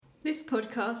This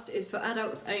podcast is for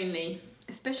adults only,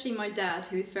 especially my dad,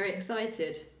 who is very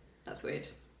excited. That's weird.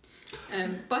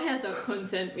 By adult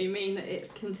content, we mean that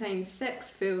it contains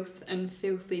sex, filth, and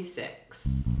filthy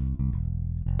sex.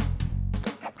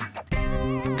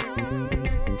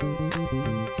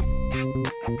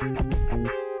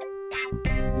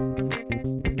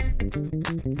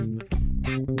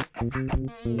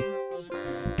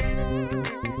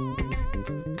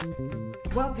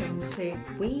 Welcome to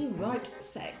We Write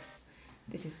Sex.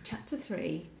 This is chapter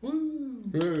 3. Woo!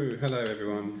 Woo! Hello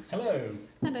everyone. Hello.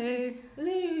 Hello.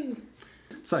 Hello.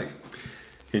 So,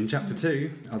 in chapter 2,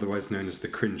 otherwise known as the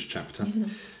cringe chapter,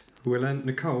 we learned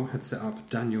Nicole had set up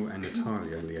Daniel and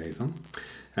Natalia liaison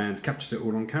and captured it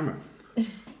all on camera.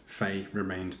 Faye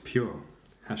remained pure.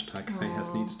 Hashtag Faye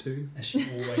has needs too. As she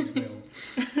always will.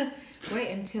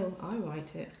 Wait until I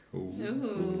write it.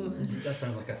 Ooh. That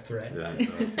sounds like a threat. Yeah,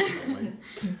 it does, can't wait.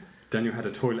 Daniel had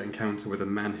a toilet encounter with a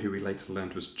man who we later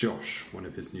learned was Josh, one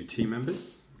of his new team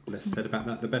members. Less said about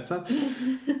that, the better.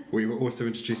 We were also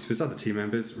introduced to his other team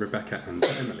members, Rebecca and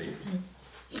Emily.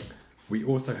 We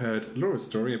also heard Laura's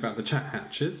story about the chat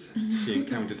hatches she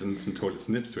encountered in some toilets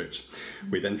in Ipswich.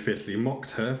 We then fiercely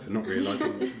mocked her for not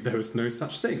realising there was no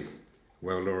such thing.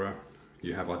 Well, Laura,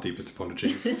 you have our deepest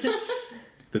apologies.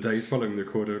 The days following the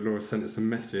recorder, Laura sent us a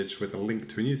message with a link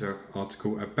to a news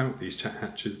article about these chat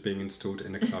hatches being installed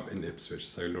in a club in Ipswich.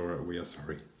 So, Laura, we are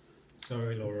sorry.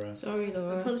 Sorry, Laura. Sorry,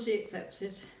 Laura. Apology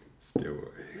accepted. Still,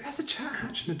 who has a chat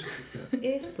hatch in a toilet?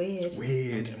 It's weird. It's I'm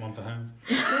weird. getting one for home.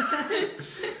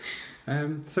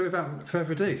 So, without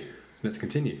further ado, let's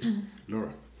continue. Laura,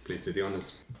 please do the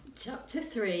honours. Chapter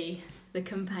 3, The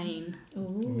Campaign.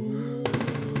 Ooh.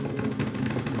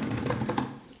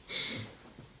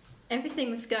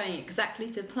 Everything was going exactly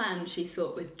to plan, she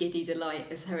thought with giddy delight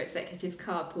as her executive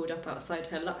car pulled up outside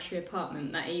her luxury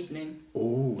apartment that evening.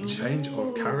 Oh, change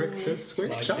of character,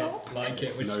 switch up. Like it.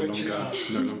 It's We're no switching longer, up.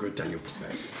 no longer a Daniel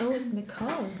perspective. Oh, it's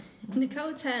Nicole.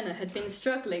 Nicole Turner had been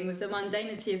struggling with the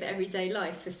mundanity of everyday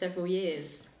life for several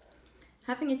years.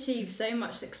 Having achieved so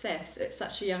much success at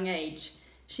such a young age,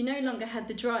 she no longer had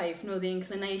the drive nor the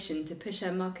inclination to push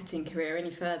her marketing career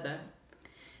any further.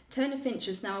 Turner Finch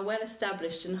was now a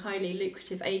well-established and highly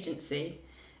lucrative agency,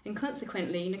 and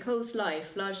consequently Nicole's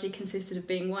life largely consisted of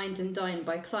being wined and dined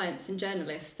by clients and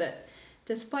journalists that,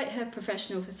 despite her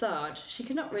professional facade, she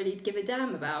could not really give a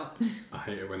damn about. I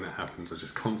hate it when that happens. I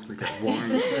just constantly get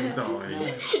wined and dined.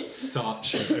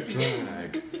 Such a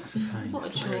drag. That's a pain. What a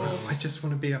It's like, chore. well, I just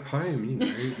want to be at home, you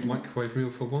know, microwave meal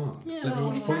for one. Yeah, That's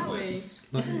exactly.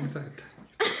 pointless. Like the exact.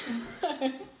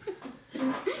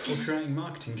 Or creating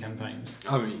marketing campaigns.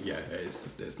 I mean, yeah,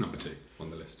 it's number 2 on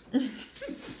the list.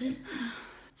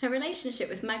 Her relationship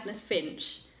with Magnus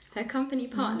Finch, her company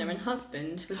partner and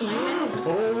husband, was no better.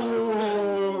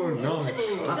 Oh, nice.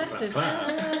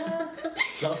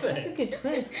 Love That's a it. good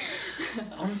twist.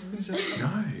 Honestly,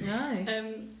 No.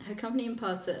 No. Her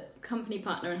company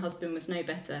partner and husband was no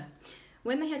better.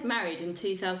 When they had married in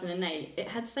 2008, it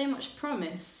had so much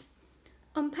promise.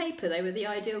 On paper, they were the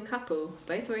ideal couple.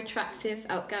 Both were attractive,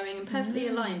 outgoing, and perfectly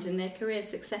aligned in their career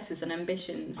successes and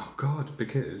ambitions. Oh, God,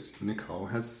 because Nicole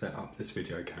has set up this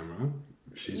video camera.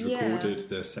 She's Yeah. recorded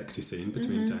the sexy scene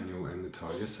between Daniel and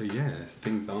Natalia. So, yeah,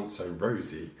 things aren't so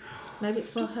rosy. Maybe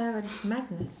it's for her and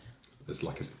Magnus. It's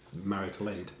like a marital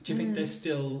aid. do you think they're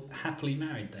still happily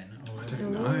married then? Or I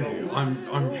don't know. I'm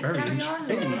very Carry on,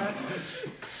 intrigued. Laura.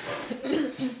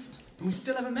 We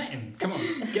still haven't met him. Come on,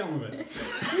 get on with it.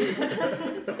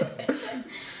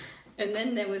 And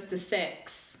then there was the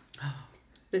sex.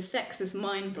 The sex was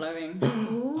mind-blowing.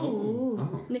 Ooh.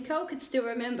 Oh. Nicole could still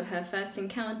remember her first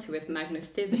encounter with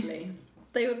Magnus vividly.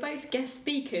 They were both guest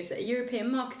speakers at a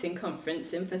European marketing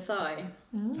conference in Versailles.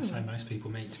 That's how most people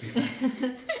meet, to be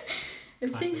fair.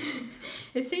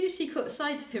 As soon as she caught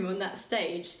sight of him on that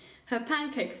stage, her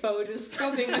pancake fold was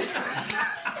throbbing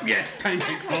with... Yes,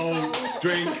 pancake fold,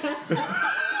 drink.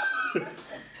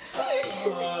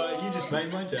 Oh, you just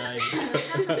made my day.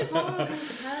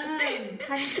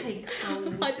 Pancake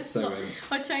fold.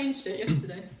 I changed it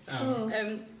yesterday. Oh.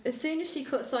 As soon as she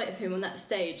caught sight of him on that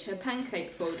stage, her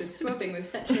pancake fold was throbbing with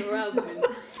sexual arousement,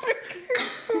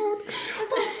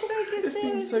 It's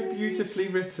been so beautifully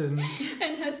written.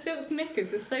 and her silk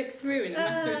knickers were soaked through in a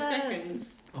matter of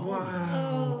seconds.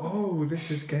 Wow. Oh,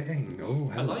 this is getting. Oh,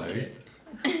 I hello. like it.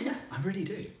 I really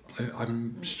do.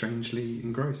 I'm strangely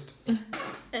engrossed.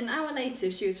 An hour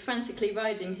later, she was frantically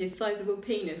riding his sizable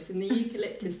penis in the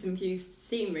eucalyptus-infused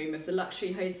steam room of the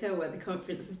luxury hotel where the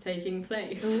conference was taking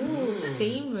place. Ooh,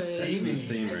 steam room. It's in the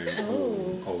steam room.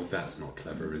 Oh. Oh, that's not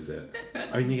clever, is it?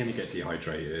 Only going to get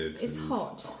dehydrated. It's and-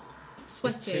 hot.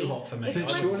 sweaty. It's too hot for me. It's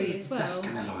But sweaty surely as well. that's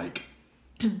going to like.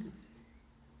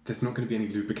 There's not going to be any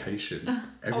lubrication. Oh,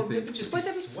 there Everything. would just Well, be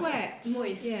there was sweat. sweat.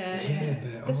 Moist. Yeah. Yeah,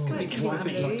 but The sweat can what if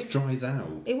it lube. like dries out?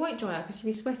 It won't dry out because you'll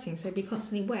be sweating, so it'll be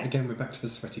constantly wet. Again, we're back to the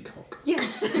sweaty cock.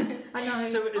 Yes, I know.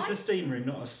 So it's a steam room,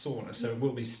 not a sauna, so it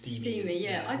will be steamy. Steamy,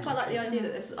 yeah. I quite like the idea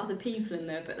that there's other people in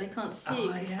there, but they can't see. Oh,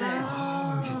 'cause yeah.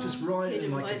 Oh, she's just riding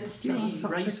hidden like by a the steam. bloody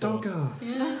Such a racehorse. dogger.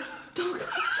 they're- Yeah. Dog.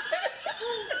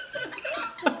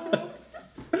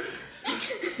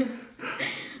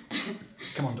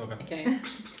 Come on, dogger. Okay.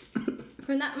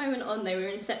 From that moment on, they were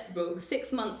inseparable.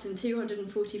 6 months and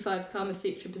 245 Kama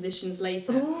Sutra positions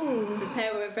later, Ooh. the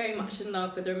pair were very much in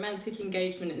love with a romantic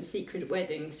engagement and secret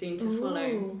wedding soon to follow.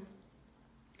 Ooh.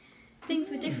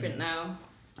 Things were different now.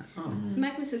 Oh.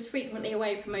 Magnus was frequently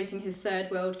away promoting his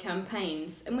Third World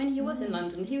campaigns, and when he was in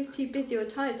London, he was too busy or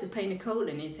tired to pay Nicole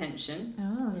any attention.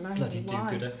 Oh, lonely Bloody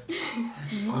wife. do-gooder.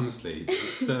 Honestly, the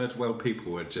third world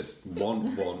people were just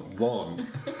want. What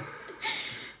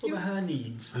were her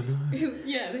needs? I know.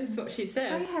 Yeah, this is what she Faye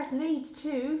says. has needs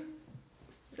too.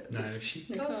 So No, does she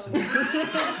Nicole. doesn't.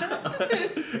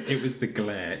 It was the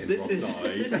glare in This Rob's is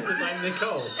eyes. the name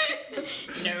Nicole.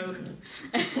 No.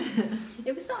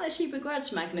 It was not that she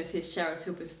begrudged Magnus his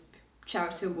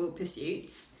charitable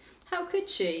pursuits. How could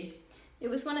she? It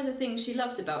was one of the things she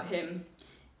loved about him.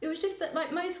 It was just that,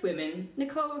 like most women,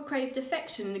 Nicole craved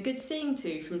affection and a good seeing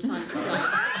to from time to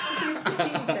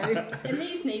time, and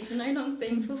these needs were no longer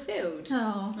being fulfilled.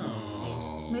 Oh.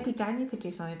 Oh. Maybe Daniel could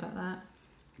do something about that.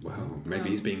 Well, maybe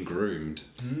he's being groomed.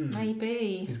 Mm.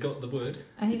 Maybe. He's got the wood.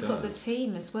 And he's He got the does.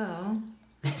 team as well.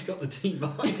 He's got the team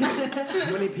behind him.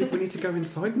 How many people need to go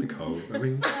inside Nicole? I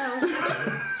mean,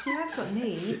 She has got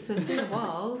needs, so it's been a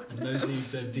while. And those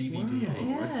needs are DVD. wow, I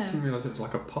Yeah. didn't realise it was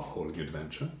like a pothole in your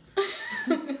adventure.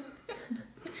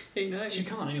 Who knows? She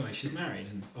can't anyway, she's married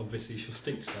and obviously she'll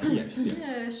stick to that. Yes, yes.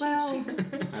 Yeah, she, Well,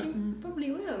 she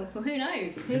probably will. Well, who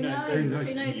knows? who knows? knows? Who knows?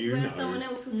 Who knows You where know. someone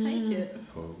else will take it?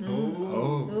 Oh. Oh.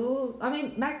 Oh. Oh, I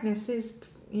mean, Magnus is,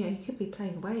 you know, he could be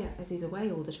playing away as he's away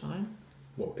all the time.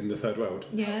 What, in the third world?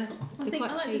 Yeah. I They're think I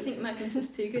quite like to cheap. think Magnus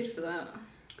is too good for that.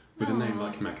 With a name Aw.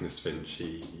 like Magnus Finch,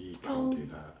 he can't Oh. do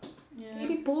that. It'd Yeah.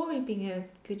 be boring being a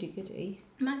goody-goody.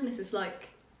 Magnus is like,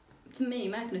 to me,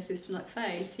 Magnus is like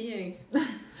Faye to you.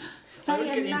 I always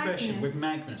Faye get the and impression Magnus. with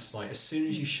Magnus, like as soon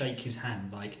as you shake his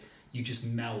hand, like you just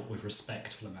melt with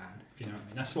respect for the man. If you know what I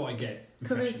mean. That's what I get.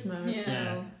 impression. Charisma as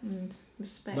Yeah. well and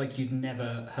respect. Like you'd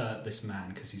never hurt this man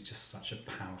because he's just such a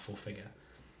powerful figure.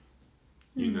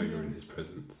 You know you're in his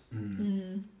presence.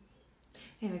 Mm.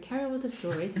 Anyway, carry on with the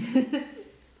story.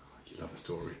 You love a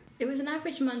story. It was an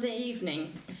average Monday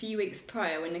evening, a few weeks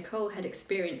prior, when Nicole had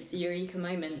experienced the eureka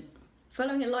moment.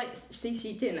 Following a light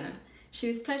sushi dinner, she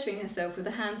was pleasuring herself with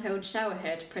a handheld shower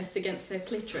head pressed against her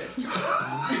clitoris.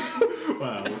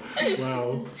 Wow.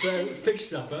 Wow. So fish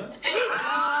supper,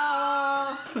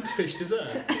 fish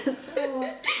dessert.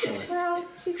 Oh, well,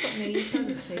 she's got needs,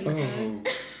 hasn't she? So. Oh.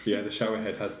 Yeah, the shower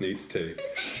head has needs too.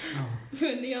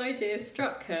 When the idea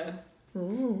struck her,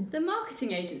 Ooh. the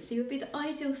marketing agency would be the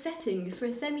ideal setting for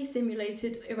a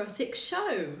semi-simulated erotic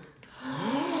show.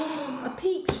 A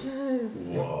peep show.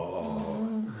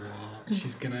 Whoa.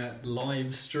 She's gonna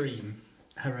live stream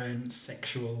her own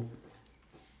sexual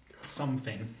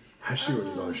something. Has she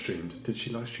already live streamed? Did she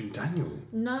live stream Daniel?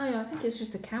 No, I think it was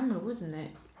just a camera, wasn't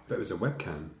it? But it was a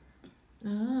webcam.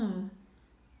 Oh.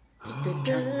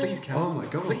 Please, Cam. Oh my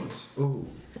god. Please. Oh.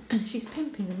 She's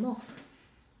pimping them off.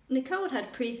 Nicole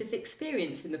had previous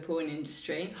experience in the porn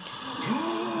industry.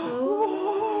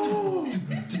 Oh.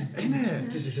 In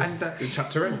it. And that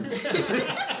chapter ends.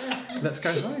 Let's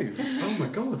go home. Oh my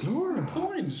god, Laura.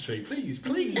 Porn industry, please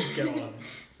go on.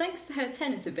 Thanks to her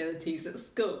tennis abilities at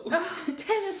school.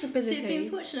 Tennis ability. She had been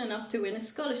fortunate enough to win a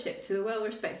scholarship to a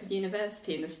well-respected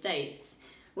university in the States,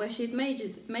 where she had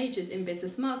majored in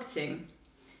business marketing.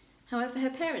 However, her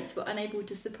parents were unable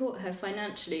to support her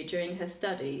financially during her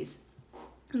studies,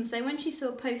 and so when she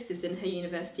saw posters in her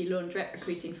university laundrette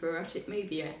recruiting for erotic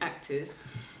movie actors,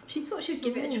 she thought she would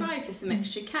give it a try for some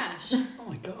extra cash. Oh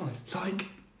my god. Like,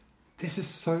 this is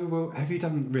so well. Have you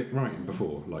done writing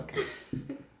before like this?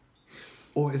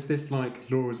 Or is this like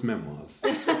Laura's memoirs?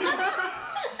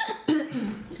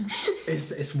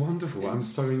 It's wonderful. I'm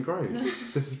so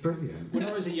engrossed. This is brilliant. When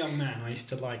I was a young man, I used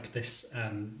to like this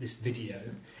this video.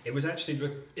 It was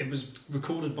actually it was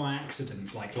recorded by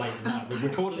accident, like late at night. We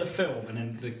recorded a film, and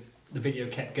then the video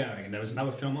kept going, and there was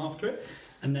another film after it.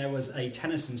 And there was a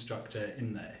tennis instructor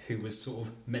in there who was sort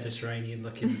of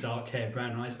Mediterranean-looking, dark hair,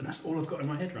 brown eyes, and that's all I've got in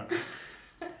my head right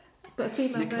now. But a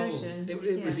female Nicole. version.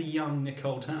 It was a young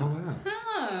Nicole Oh Town. wow.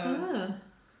 Oh, Ah.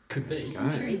 Could be.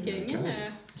 Okay. intriguing, Okay.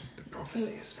 yeah. The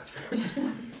Prophecy is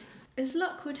fulfilled. As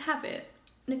luck would have it,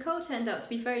 Nicole turned out to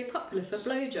be very popular for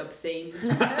blowjob scenes.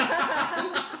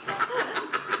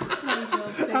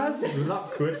 As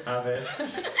luck would have it.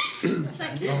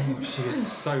 Oh, she is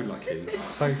so lucky.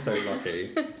 So lucky.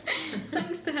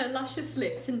 Thanks to her luscious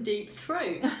lips and deep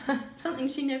throat. Something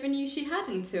she never knew she had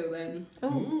until then.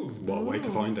 Ooh. What a way to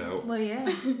find out. Well, yeah.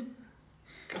 I'm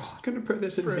going to put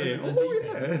this in Throw it here. in the Oh,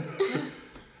 deep end. yeah.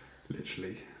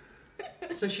 Literally.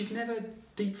 So she'd never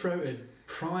deep throated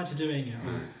prior to doing it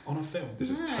on a film. This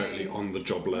is No. totally on the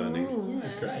job learning. Oh.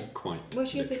 That's great. Quite. Well,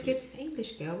 she was a literally. good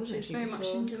English girl, wasn't She's she? very much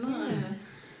before? in demand. Yeah.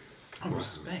 I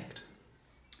respect.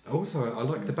 Also, I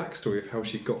like the backstory of how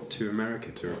she got to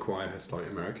America to acquire her slight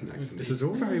American accent. This is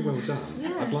all very well done.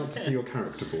 Yes. I'd like to see your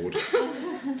character board.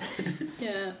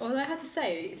 Yeah, although I had to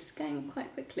say, it's going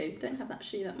quite quickly. Don't have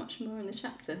actually that much more in the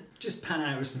chapter. Just pan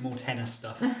out with some more tenor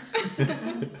stuff.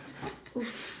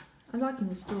 I'm liking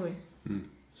the story.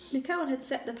 Nicole had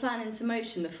set the plan into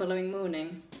motion the following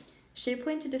morning. She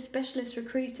appointed a specialist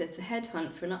recruiter to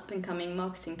headhunt for an up-and-coming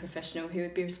marketing professional who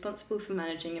would be responsible for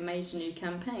managing a major new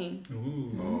campaign.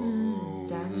 Ooh. Oh.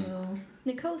 Daniel.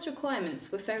 Nicole's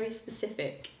requirements were very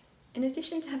specific. In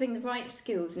addition to having the right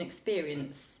skills and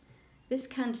experience, this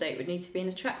candidate would need to be an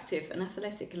attractive and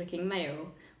athletic-looking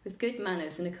male with good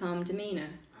manners and a calm demeanour.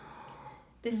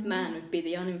 This man would be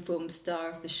the uninformed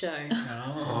star of the show.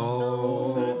 Oh.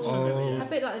 So it's familiar. A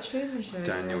bit like the Truman Show.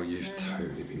 Daniel, but, you've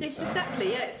totally been It's sad.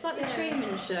 exactly, yeah, it's like the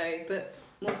Truman Show, but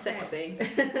more sexy.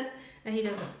 And he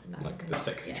doesn't know. Like the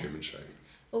sexy Yeah. Truman Show.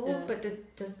 Oh, Yeah. but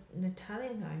does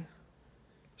Natalia know?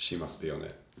 She must be on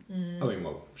it. I mean,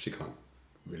 well, she can't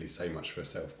really say much for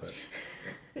herself, but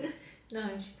No,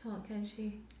 she can't, can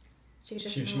she? She could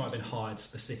just She might nod. have been hired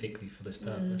specifically for this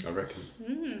purpose. I reckon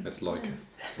it's like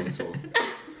some sort of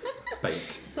bait.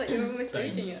 It's like you're almost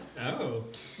Thanks. reading it. Oh.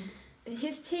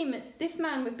 This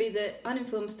man would be the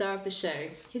uninformed star of the show.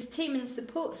 His team and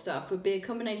support staff would be a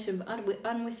combination of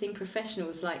unwitting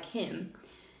professionals like him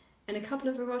and a couple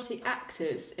of erotic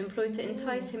actors employed to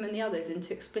entice him and the others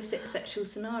into explicit sexual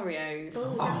scenarios.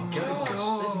 Oh, Oh Josh. my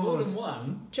god! There's more than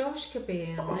one. Josh could be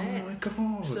in Oh it. my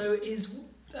god! So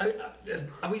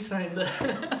are we saying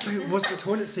that? So was the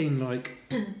toilet scene like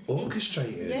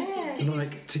orchestrated? Yeah.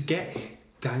 Like to get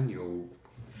Daniel?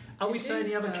 Are we To saying do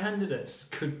the other so. candidates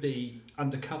could be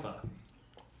undercover?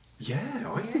 Yeah,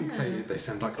 I think Yeah. they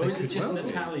sound like Or they is it could just well be.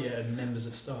 Natalia and members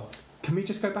of staff? Can we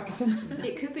just go back a sentence?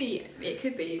 It could be.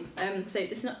 So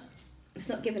it's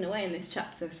not given away in this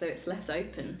chapter, so it's left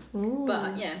open. Ooh.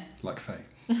 But yeah, Like Faye.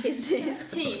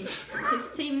 his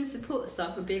team and support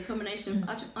staff would be a combination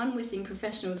of unwitting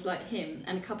professionals like him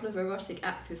and a couple of erotic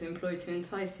actors employed to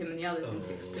entice him and the others into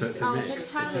So explicit it's a Oh, mix.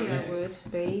 It's a Natalia mix.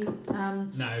 would be.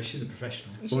 No, she's a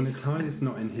professional. Well, Natalia's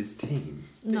not in his team.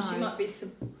 But No. she might be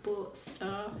support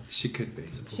star. She could be.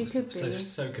 She could So, be.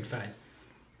 so could Faye.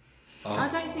 I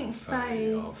don't think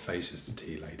Faye- Oh, Faye's just a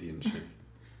tea lady, isn't she?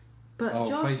 But Oh,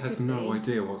 Josh Faye has could no be.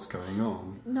 idea what's going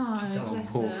on. No, She doesn't. Oh, bless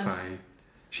poor her. Faye.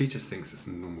 She just thinks it's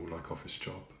a normal, like, office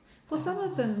job. Well, some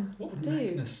of them What would do.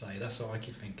 Magnus say? That's what I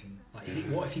keep thinking. Like,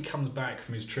 what if he comes back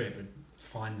from his trip and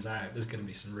finds out there's going to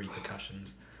be some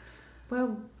repercussions?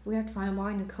 Well, we have to find out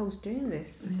why Nicole's doing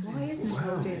this. Why is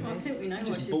Nicole Well, doing I this? think we know why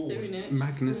Just she's bored. doing it.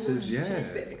 Magnus is, She needs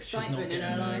a bit yeah. of excitement in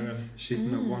her getting life. She's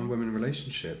in a one-woman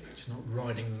relationship. she's not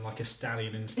riding like a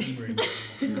stallion in steam room.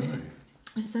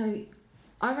 No. So,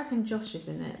 I reckon Josh is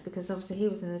in it because obviously he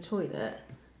was in the toilet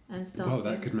and started. Well,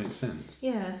 that could make sense.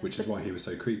 Yeah. Which is why he was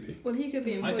so creepy. Well, he could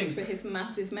be employed think- for his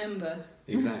massive member.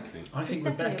 Exactly. I think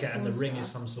It's definitely Rebecca a and the porn ring star. is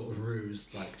some sort of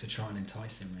ruse, like to try and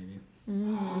entice him, maybe.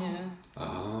 Yeah.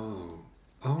 Oh.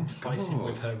 Oh, Entice him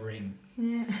with God. her ring.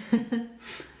 Yeah.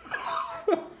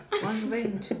 One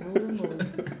ring to rule them all.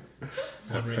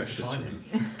 One ring to precious find ring.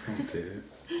 him. Oh, dear.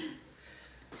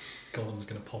 Gollum's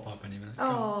going to pop up any minute.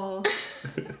 Oh.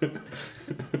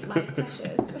 My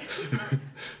precious.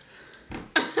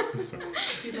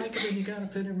 If you like it, then you got to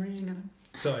put a ring in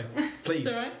it. Sorry, please.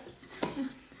 It's alright.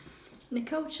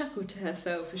 Nicole chuckled to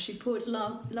herself as she poured a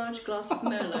large glass of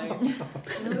Merlot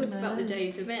and thought about the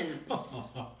day's events.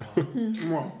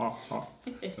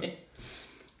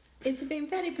 It had been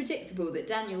fairly predictable that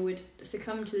Daniel would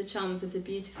succumb to the charms of the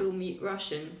beautiful mute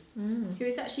Russian, who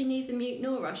is actually neither mute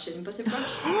nor Russian, but a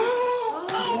Russian.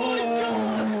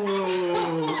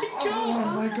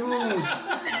 Oh my god!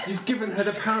 You've given her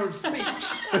the power of speech!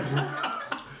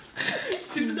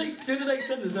 Do the next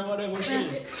sentence, I want to know what she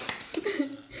is.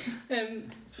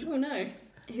 Oh no.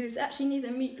 Who is actually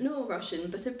neither mute nor Russian,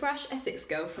 but a brash Essex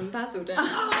girl from Basildon. No,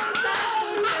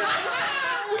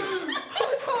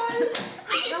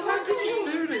 why did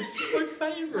You do this, she's my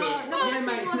favourite. No, Yeah,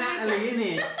 mate, it's Natalie,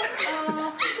 innit?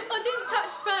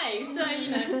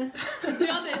 say, so, the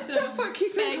others are Fuck you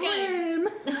fair think I game.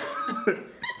 am?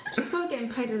 She's probably getting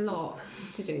paid a lot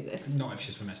to do this. Not if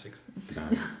she's from Essex. No,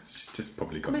 she's just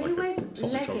probably got I mean, who like wears a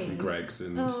sausage roll from leggings? Greg's,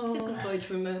 and Just employed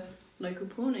from a local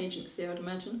porn agency, I'd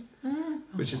imagine.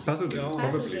 which is Basildon. It's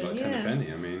probably Basildon, like 10 a yeah.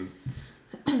 penny. I mean,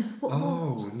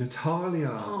 Natalia.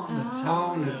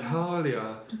 Oh,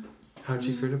 Natalia. How do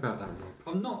you feel about that, Rob?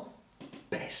 I'm not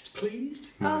best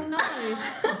pleased. Oh no,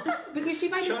 because she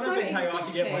made it Trying so to think how I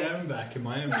can get my exotic. own back in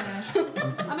my own.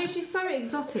 I mean, she's so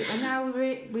exotic, and now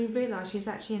we realise she's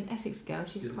actually an Essex girl.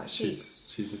 She's quite chic.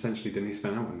 She's essentially Denise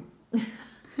Van Owen.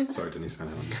 Sorry, Denise Van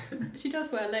Owen. She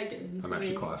does wear leggings. I'm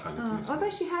actually quite a fan of Denise Van Although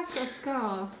Owen. she has got a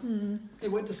scar. Hey,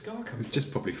 where'd the scar come from?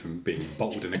 Just probably from being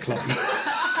bottled in a club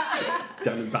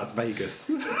down in Las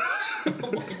Vegas.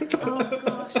 Oh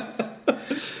gosh.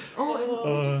 Or it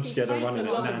could just be she had a fake run in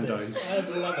at one. Nando's. I'd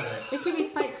love it. It could be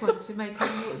fake one to make her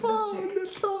more exotic.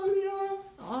 Natalia!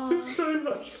 Oh. This is so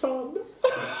much fun.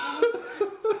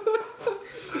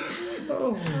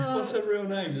 What's her real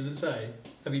name? Does it say?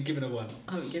 Have you given her one?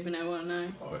 I haven't given her one, no.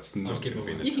 Oh, it's not give going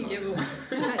to her be one. You can Natalia. give her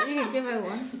one. You can give her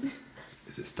one.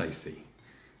 Is it Stacey?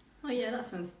 Oh, yeah, that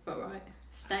sounds about right.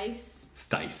 Stace.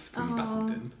 Stace from Oh.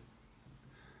 Basildon.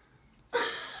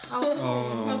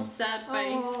 Oh. Rob's sad face.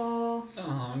 Oh. Oh,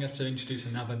 I'm going to have to introduce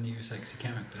another new sexy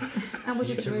character. And we'll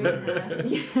You just to ruin her.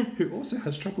 Yeah. Who also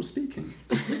has trouble speaking.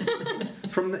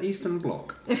 From the Eastern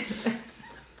Bloc.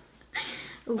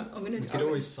 I'm going We to could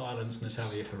always silence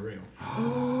Natalia for real.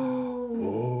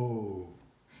 Oh.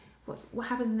 Oh. What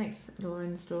happens next, Laura,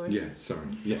 in the story? Yeah, sorry.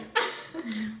 Yeah.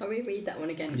 I'll reread that one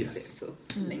again because Yes. it sort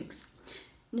of links.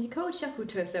 Nicole chuckled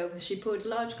to herself as she poured a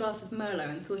large glass of Merlot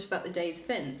and thought about the day's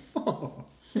events.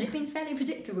 It had been fairly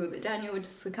predictable that Daniel would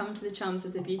succumb to the charms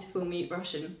of the beautiful mute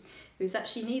Russian, who was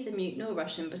actually neither mute nor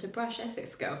Russian but a brash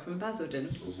Essex girl from Basildon.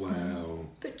 Wow.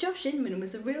 But Josh Inman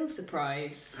was a real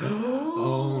surprise.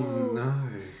 Oh no.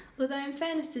 Although, in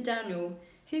fairness to Daniel,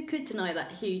 who could deny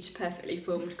that huge, perfectly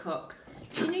formed cock?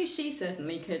 She knew she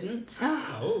certainly couldn't.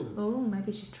 Oh. Oh,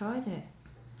 maybe she's tried it.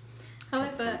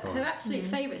 However, Top her absolute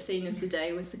favourite scene of the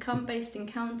day was the cum-based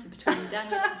encounter between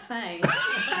Daniel and Faye.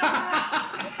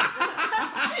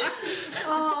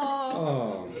 Oh,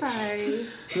 Oh. Faye.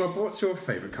 Rob, what's your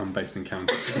favourite cum-based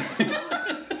encounter?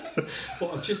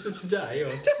 What, just of today?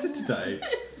 Or? Just of today.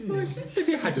 If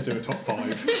you had to do a top 5.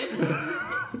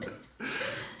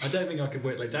 I don't think I could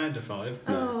whittle it down to 5.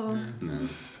 Oh, No.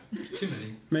 Too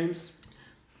many. Memes?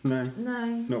 No. no.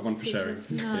 Not one for sharing.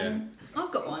 Speechless. No. Yeah.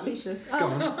 I've got one. Speechless. Go Oh.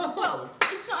 on. Well,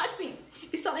 it's not actually...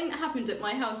 It's something that happened at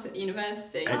my house at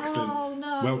university. Excellent. Oh,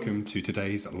 no. Welcome to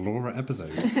today's Laura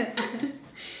episode.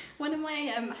 One of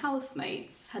my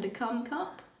housemates had a cum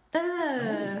cup.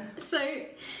 So,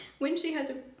 when she had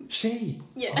a... She?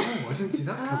 Yeah. Oh, I didn't see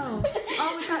that coming.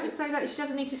 Oh, is that so that she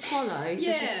doesn't need to swallow? So she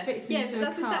Yeah, spits yeah, into but a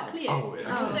that's cup. exactly it. Oh,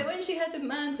 okay. So when she had a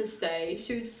man to stay,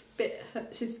 she would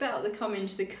she'd spit out the cum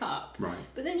into the cup. Right.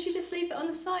 But then she'd just leave it on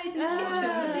the side in the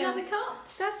kitchen with the other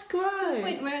cups. That's gross. to the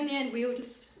point where in the end we all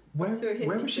just Where, threw a hissy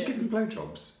where was she fit giving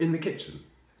blowjobs? In the kitchen?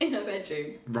 in her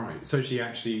bedroom. Right, so she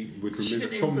actually would She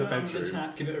remove didn't it even from the put it under bedroom the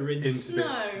tap, give it a rinse. into the...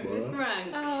 No, it was What?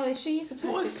 rank. Oh, she used a What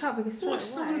plastic if- cup because throw What if it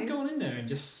someone away. had gone in there and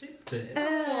just sipped it? I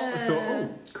thought, oh,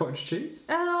 cottage cheese?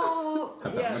 Oh,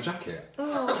 Have that yeah. on my jacket.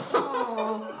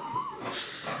 Oh,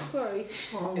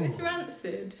 gross. Oh. It was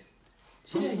rancid.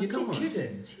 Yeah, you're God. not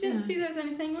kidding. She didn't see there was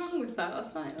anything wrong with that. I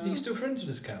was like, Are oh, you still friends with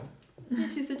this girl? yeah,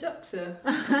 she's a doctor.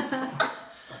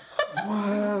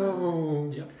 Wow.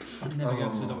 Yep. I'm never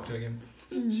going to the doctor again.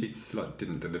 She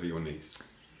didn't deliver your niece.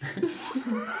 So, You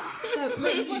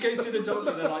go see the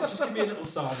doctor, they're like, just give me a little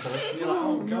sample. And you're like,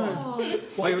 oh god. oh,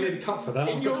 Why you'll need a cut for that?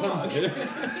 In I've your got tons of it.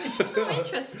 Quite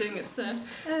interesting. It's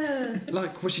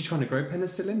Like, was she trying to grow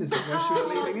penicillin? Is that why she was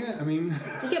leaving it? I mean,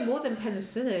 you get more than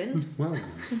penicillin. well,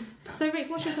 So, Rick,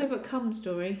 what's your favourite cum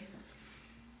story?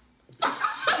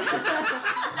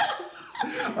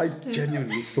 I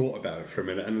genuinely thought about it for a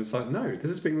minute and was like, no,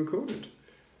 this is being recorded.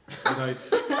 And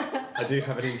I do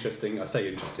have an interesting, I say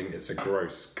interesting, it's a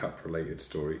gross cup related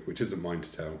story, which isn't mine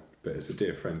to tell, but it's a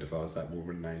dear friend of ours that will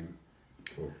remain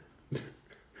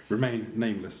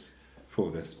nameless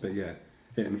for this. But yeah,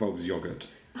 it involves yogurt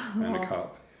and a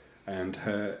cup and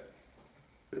her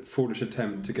foolish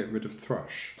attempt to get rid of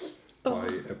thrush by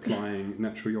applying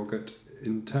natural yogurt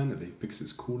internally because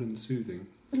it's cool and soothing.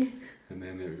 And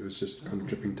then it was just kind of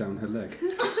dripping down her leg.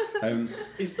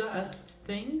 Is that a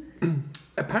thing?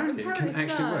 Apparently it can Apparently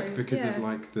actually so, work because of yeah.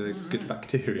 like the good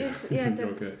bacteria It's, yeah, in the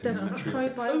yogurt.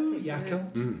 probiotics. Oh, in it.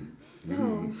 Yakult.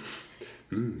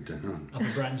 Don't know. Oh.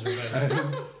 Other brands are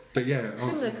available. But yeah,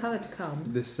 Similar colour to come.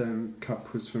 this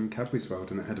cup was from Cadbury's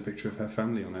World and it had a picture of her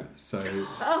family on it. So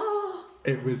Oh!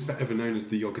 it was forever known as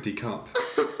the Yoggity Cup.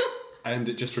 And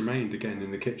it just remained again in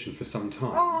the kitchen for some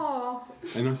time. Oh!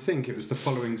 And I think it was the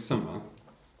following summer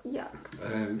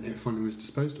Yuck. it finally was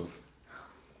disposed of.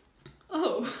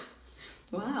 Oh,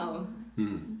 wow.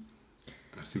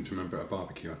 I seem to remember at a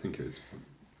barbecue, I think it was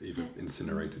either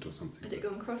incinerated or something. Had it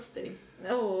gone crusty?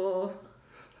 Oh.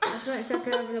 I don't know if I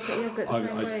could have a look at yogurt the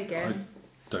same way again.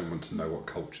 I don't want to know what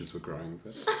cultures were growing,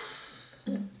 but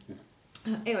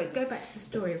Anyway, go back to the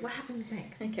story. What happens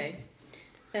next? Okay.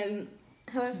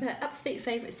 However, her absolute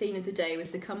favourite scene of the day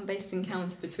was the cum-based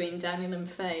encounter between Daniel and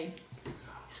Faye.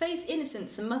 Faye's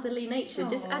innocence and motherly nature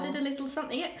just Aww. added a little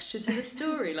something extra to the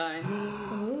storyline.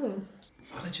 Ooh.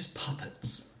 Oh, they're just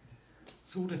puppets.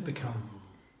 It's all they've become.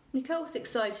 Nicole was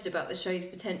excited about the show's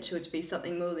potential to be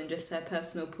something more than just her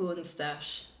personal porn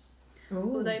stash.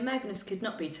 Ooh. Although Magnus could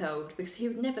not be told because he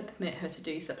would never permit her to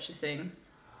do such a thing.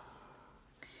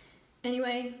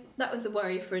 Anyway, that was a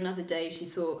worry for another day, she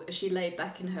thought, as she lay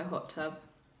back in her hot tub.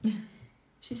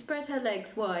 She spread her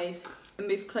legs wide and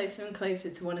moved closer and closer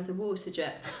to one of the water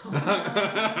jets. Jesus.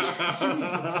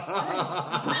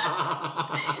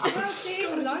 Well, she is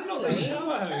God, if it's not the lonely.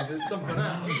 shower hose, it's something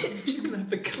else. She's going to have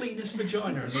the cleanest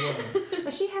vagina in the world.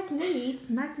 But she has needs.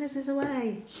 Magnus is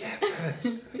away. yeah,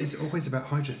 but it's always about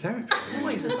hydrotherapy.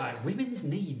 Always about women's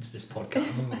needs, this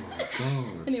podcast.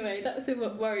 Oh God. Anyway, that was a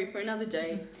worry for another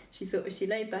day, she thought as she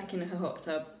lay back in her hot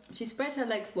tub. She spread her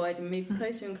legs wide and moved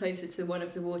closer and closer to one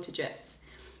of the water jets,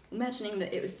 imagining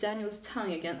that it was Daniel's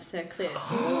tongue against her clit.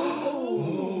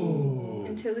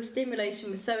 Until the stimulation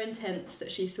was so intense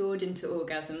that she soared into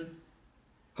orgasm.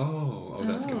 Oh,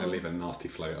 that's going to leave a nasty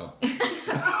floater.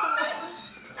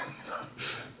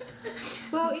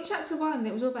 Well, in chapter 1,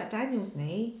 it was all about Daniel's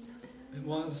needs. It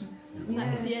was. And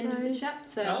that was the end of the so-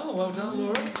 chapter. Oh, well done,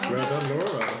 Laura. Well done,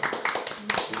 Laura.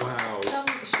 Wow. Some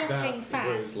shocking That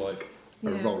facts. was like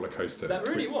a Yeah. roller coaster. That of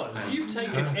really twists was. and You've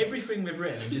taken turns. everything we've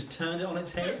written and just turned it on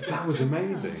its head. That was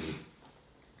amazing.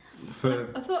 For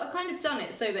I thought I kind of done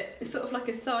it so that it's sort of like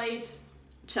a side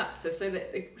chapter so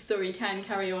that the story can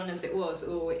carry on as it was,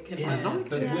 or it can have but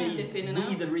dip in and we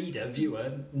out. the reader,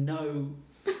 viewer, know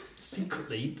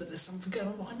secretly that there's something going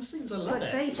on behind the scenes. I love But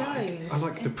it. they don't. I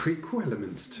like the prequel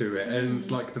elements to it and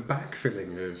like the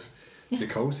backfilling of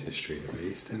Nicole's history at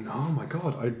least. And oh my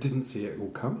God, I didn't see it all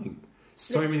coming.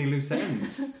 So many loose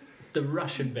ends. The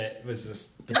Russian bit was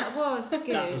just, That was good.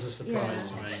 that was a surprise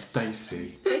Yeah. to me.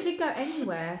 Stacey. It could go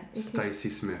anywhere. It could... Stacey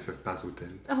Smith of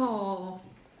Basildon. Oh,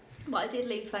 But I did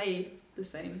leave Faye the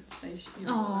same, so she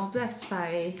oh, bless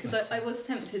Faye. because I was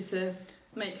tempted to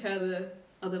make her the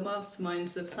other mastermind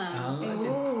to the plan. Oh. But I didn't.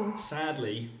 Oh,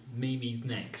 Sadly, Mimi's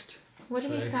next. what do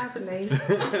you mean, So- sadly?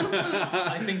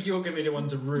 I think you're going to be the one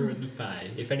to ruin Faye.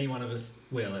 If any one of us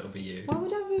will, it'll be you. Why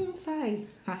would I ruin Faye?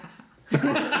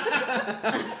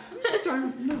 I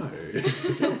don't know.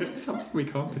 It's something we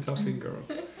can't put our finger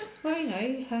on. Well, you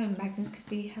know, her and Magnus could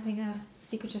be having a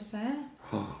secret affair.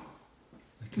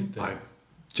 It could be.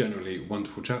 Generally,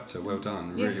 wonderful chapter. Well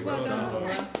done. Yes, Really well well done. done.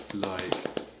 Laura. Like,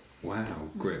 wow,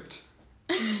 gripped.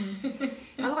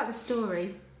 I like the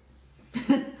story.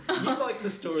 You like the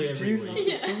story every do week. love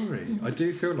the story. I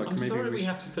do feel like I'm maybe sorry we we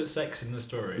have to put sex in the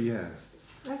story. Yeah.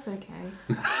 That's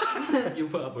okay. You'll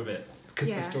put up with it because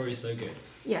Yeah. the story's so good.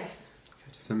 Yes.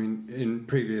 So I mean, in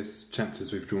previous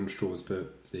chapters we've drawn straws,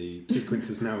 but the sequence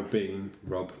has now been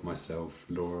Rob, myself,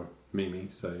 Laura, Mimi.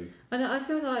 So I know, I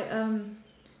feel like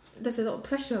there's a lot of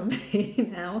pressure on me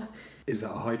now. is that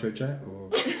a hydrojet or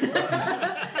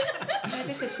No,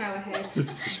 just a shower head. just a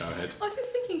showerhead? I was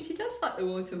just thinking she does like the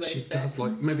water-based She sex. does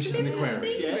like maybe she's an It's in a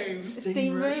aquarium.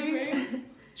 steam room. Steam room.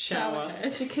 Shower. head.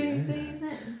 Jacuzzi, isn't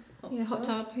it? Yeah, hot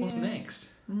tub. What's yeah.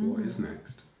 next? What is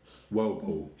next?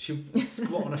 Whirlpool. She'll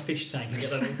squat on a fish tank and get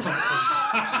that little pump.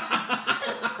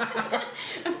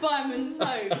 A fireman's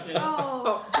hose.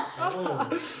 Oh, Oh,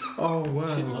 Oh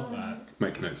wow. she'd love that.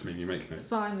 Make notes, Mimi. Make notes.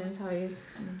 fireman's hose.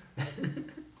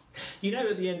 You know,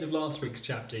 at the end of last week's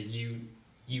chapter, you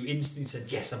instantly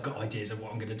said, "Yes, I've got ideas of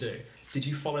what I'm going to do." Did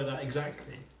you follow that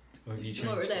exactly, or have you changed?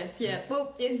 More or less, yeah.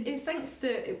 Well, it's thanks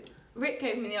to Rick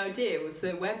gave me the idea with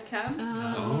the webcam,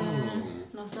 Oh.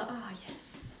 and I was like, oh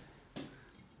yes.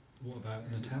 What about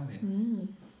Natalia? Mm.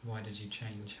 Why did you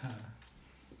change her?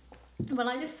 Well,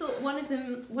 I just thought one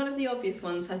of the obvious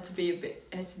ones had to be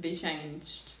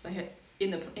changed. They had in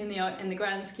the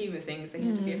grand scheme of things, they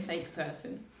had to be a fake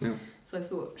person. Yeah. So I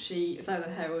thought it's either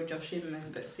her or Josh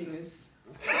Inman, but seeing as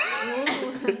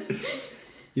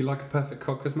You like a perfect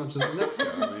cock as much as the next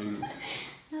guy. I mean,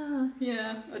 Oh.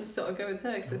 yeah, I just thought I'd go with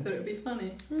her because I thought it would be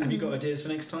funny. Have you got ideas for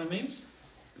next time, memes?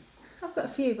 I've got a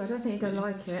few, but I don't think you're going to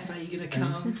like it. Faye gonna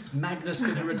come? Magnus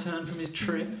gonna return from his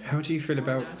trip? How do you feel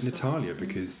about Find out stuff. Natalia?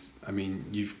 Because, I mean,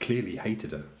 you've clearly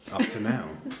hated her up to now.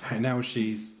 And now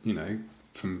she's, you know,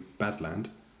 from Basland.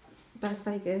 Bas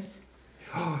Vegas.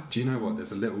 Do you know what?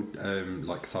 There's a little,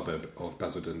 like, suburb of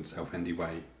Basildon, South Endy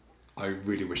Way. I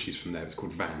really wish she's from there. It's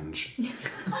called Vange.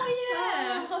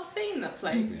 Oh yeah, I've seen that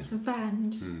place.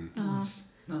 Vange. Oh. Nice.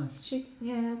 Nice.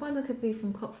 Yeah, one that could be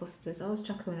from Cockfosters. I always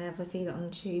chuckle whenever I see that on the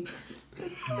tube.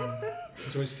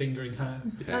 It's always fingering her.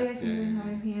 Oh yeah, fingering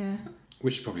home, yeah. We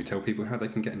should probably tell people how they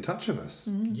can get in touch with us.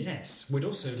 Yes. We'd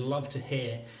also love to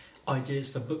hear ideas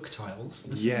for book titles.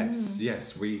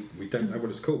 Yes. We don't know what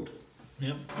it's called.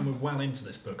 Yep. And we're well into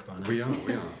this book by now. We are.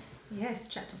 Yes,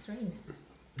 chapter 3.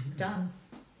 Done.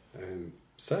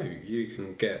 So you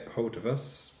can get hold of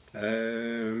us.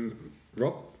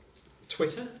 Rob?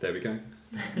 Twitter There we go.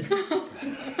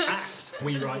 at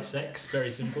We Write Sex.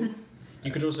 Very simple.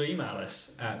 You could also email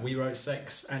us at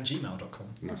wewritesex@gmail.com.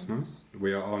 Nice.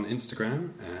 We are on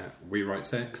Instagram. We Write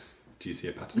Sex. Do you see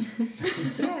a pattern?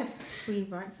 Yes, we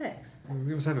write sex.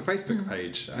 We also have a Facebook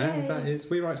page, and that is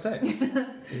We Write Sex.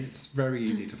 It's very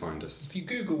easy to find us. If you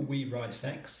Google We Write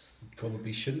Sex, you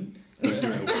probably shouldn't.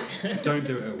 Don't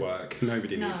do it at work.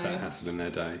 Nobody needs No. that hassle in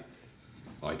their day.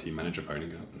 IT manager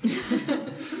phoning up.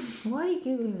 Why are you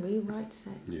Googling we write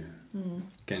sex? Yeah.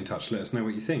 Get in touch. Let us know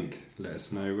what you think. Let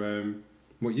us know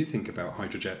what you think about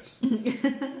Hydrojets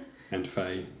and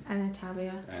Faye And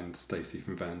Natalia. and Stacey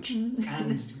from Vange. And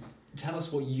tell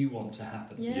us what you want to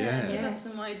happen. Yeah, give Yes.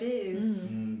 us some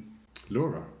ideas.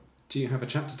 Laura, do you have a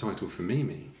chapter title for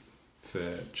Mimi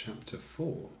for chapter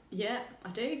 4? Yeah, I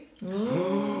do.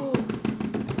 Ooh.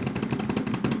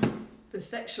 The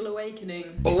Sexual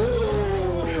Awakening.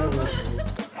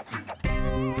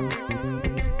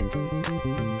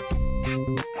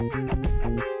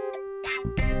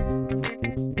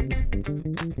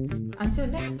 Until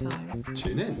next time.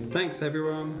 Tune in. Thanks,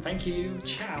 everyone. Thank you.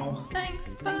 Ciao.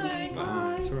 Thanks, bye.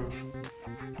 Bye.